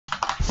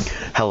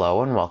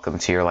Hello and welcome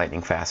to your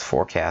lightning fast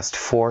forecast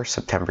for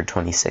September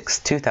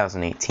 26,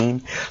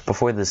 2018.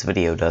 Before this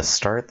video does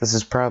start, this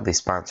is proudly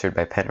sponsored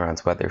by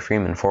Penrod's Weather,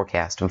 Freeman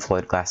Forecast, and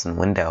Floyd Glass and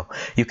Window.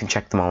 You can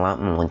check them all out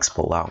in the links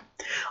below.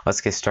 Let's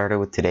get started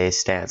with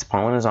today's stats.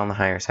 Pollen is on the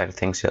higher side of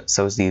things,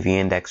 so is the UV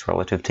index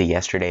relative to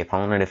yesterday.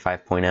 Pollen at a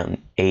 5.8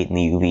 and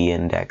the UV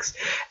index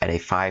at a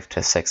 5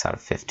 to 6 out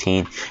of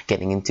 15.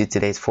 Getting into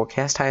today's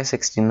forecast, high of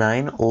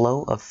 69,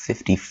 low of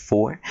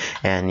 54,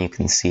 and you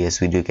can see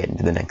as we do get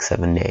into the next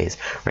 7 days,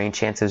 rain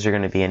chances are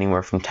going to be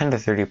anywhere from 10 to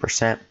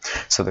 30%,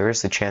 so there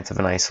is the chance of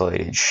an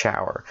isolated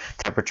shower.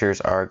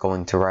 Temperatures are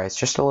going to rise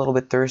just a little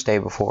bit Thursday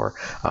before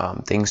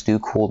things do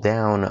cool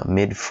down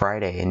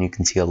mid-Friday, and you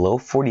can see a low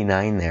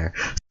 49 there.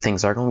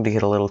 Things are going to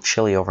get a little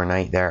chilly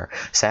overnight there.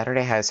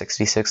 Saturday high of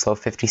 66, low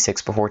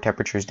 56 before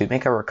temperatures do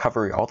make a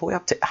recovery all the way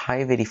up to high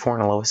of 84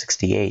 and a low of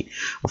 68.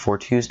 Before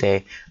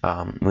Tuesday,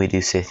 we do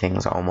see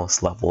things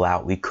almost level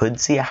out. We could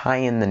see a high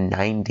in the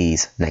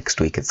 90s next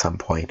week at some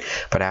point,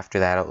 but after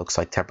that it looks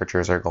like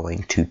temperatures are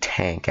going to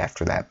tank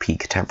after that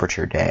peak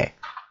temperature day.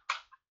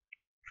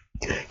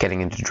 Getting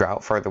into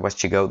drought, farther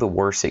west you go, the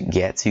worse it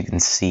gets. You can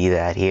see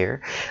that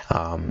here.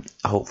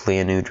 Hopefully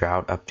a new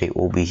drought update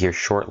will be here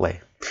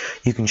shortly.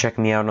 You can check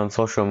me out on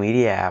social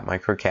media at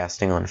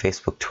Microcasting on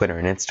Facebook, Twitter,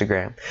 and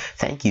Instagram.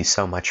 Thank you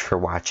so much for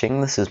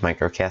watching. This is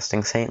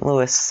Microcasting St.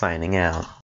 Louis signing out.